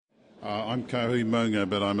I'm Kahui Maunga,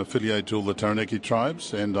 but I'm affiliated to all the Taranaki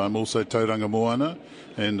tribes, and I'm also Tauranga Moana,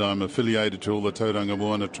 and I'm affiliated to all the Tauranga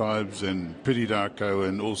Moana tribes, and Pirirako,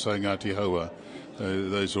 and also Ngāti Haua.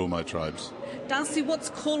 Those are all my tribes. Darcy, what's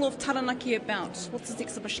Call of Taranaki about? What's this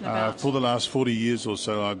exhibition about? For the last 40 years or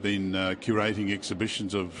so, I've been curating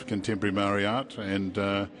exhibitions of contemporary Maori art, and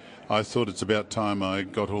I thought it's about time I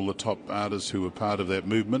got all the top artists who were part of that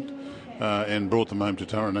movement and brought them home to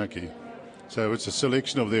Taranaki. So it's a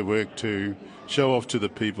selection of their work to show off to the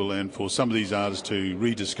people and for some of these artists to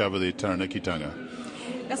rediscover their Taranaki-tanga.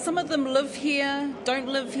 Now, some of them live here, don't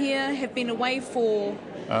live here, have been away for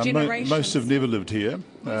generations. Most have never lived here.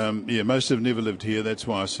 Most have never lived here. That's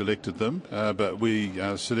why I selected them. But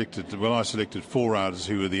I selected 4 artists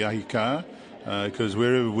who were the ahika, because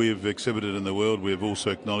wherever we've exhibited in the world, we've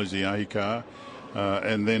also acknowledged the ahika.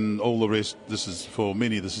 And then all the rest, for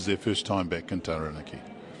many, this is their first time back in Taranaki.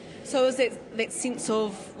 So is that sense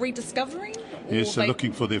of rediscovering? Yes, so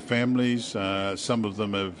looking for their families. Some of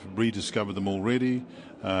them have rediscovered them already.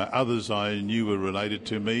 Others I knew were related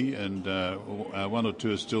to me, and one or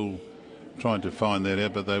two are still trying to find that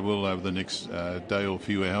out, but they will over the next day or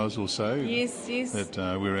few hours or so. Yes. That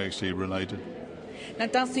we're actually related. Now,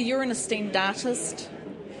 Darcy, you're an esteemed artist.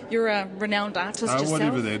 You're a renowned artist yourself.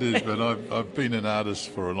 Whatever that is, but I've been an artist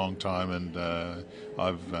for a long time, and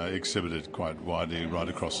I've exhibited quite widely right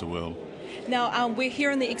across the world. Now, we're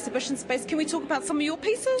here in the exhibition space. Can we talk about some of your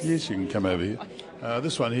pieces? Yes, you can come over here.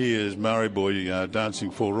 This one here is Maori Boy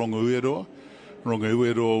dancing for Rongoeroa.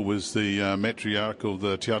 Rongoeroa was the matriarch of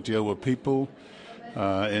the Te Aotearoa people,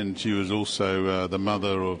 and she was also the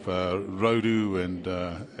mother of Rodu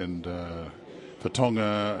and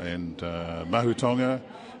Whatonga and Mahutonga.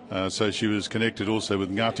 So she was connected also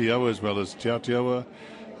with Ngāti Awa as well as Te Aotearoa.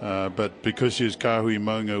 But because she is Kahui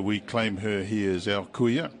Maunga, we claim her here as our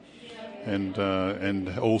kuia. And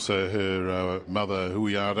also her mother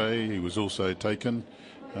Huiare, who was also taken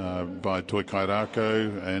by Toi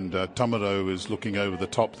Kairako, and Tamaro is looking over the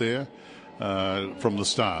top there from the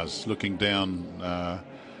stars, looking down,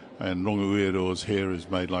 and Rongoeroa's hair is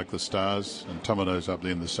made like the stars, and Tamaro's up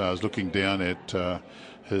there in the stars, looking down at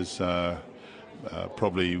his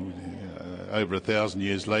probably over 1,000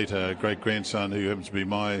 years later great-grandson, who happens to be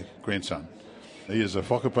my grandson. He is a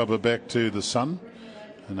whakapapa back to the sun,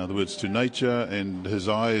 in other words, to nature, and his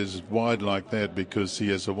eye is wide like that because he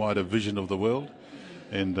has a wider vision of the world.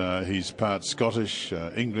 And he's part Scottish,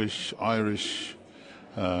 English, Irish,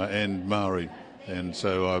 and Maori. And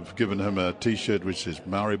so I've given him a T-shirt which says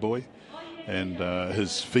Maori Boy, and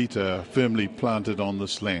his feet are firmly planted on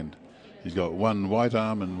this land. He's got one white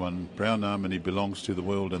arm and one brown arm, and he belongs to the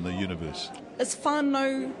world and the universe. Is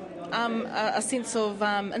whānui a sense of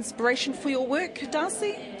inspiration for your work,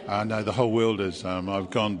 Darcy? No, the whole world is.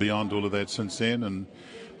 I've gone beyond all of that since then, and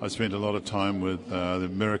I spent a lot of time with the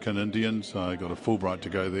American Indians. I got a Fulbright to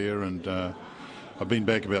go there, and I've been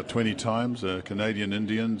back about 20 times. Canadian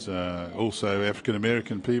Indians, also African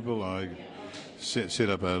American people. I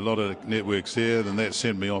set up a lot of networks there. Then that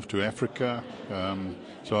sent me off to Africa,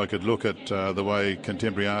 so I could look at the way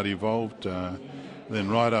contemporary art evolved. Then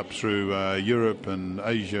right up through Europe and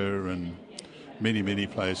Asia and many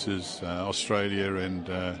places, Australia, and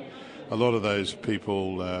a lot of those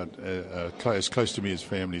people are as close to me as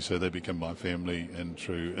family, so they become my family. And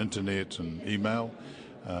through internet and email,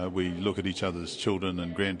 we look at each other's children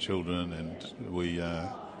and grandchildren, and we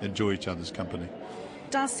enjoy each other's company.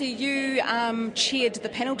 Darcy, you chaired the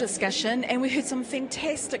panel discussion, and we heard some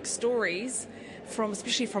fantastic stories,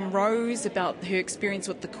 especially from Rose, about her experience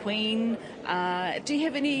with the Queen. Do you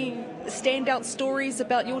have any standout stories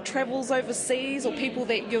about your travels overseas, or people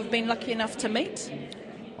that you've been lucky enough to meet?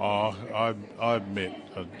 I've met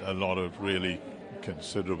a lot of really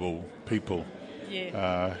considerable people.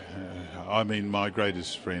 Yeah. I mean, my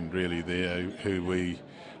greatest friend really there, who we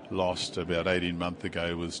lost about 18 months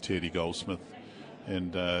ago, was Teddy Goldsmith.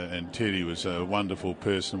 And Teddy was a wonderful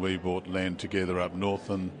person. We bought land together up north,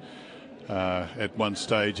 and at one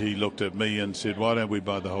stage he looked at me and said, "Why don't we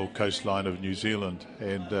buy the whole coastline of New Zealand?"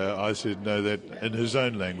 And I said, "No," that in his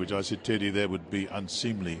own language. I said, "Teddy, that would be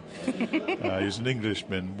unseemly." He's an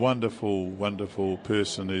Englishman, wonderful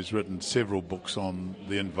person who's written several books on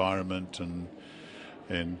the environment, and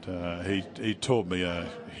he taught me a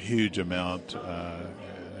huge amount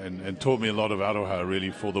and taught me a lot of aroha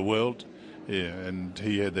really for the world. Yeah, and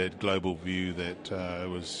he had that global view that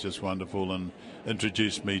was just wonderful, and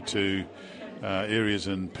introduced me to areas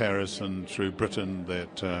in Paris and through Britain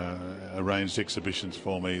that arranged exhibitions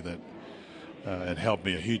for me that and helped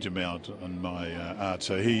me a huge amount in my art.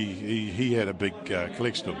 So he had a big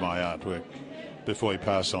collection of my artwork before he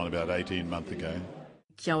passed on about 18 months ago.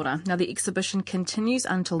 Kia ora. Now, the exhibition continues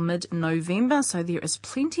until mid-November, so there is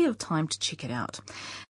plenty of time to check it out.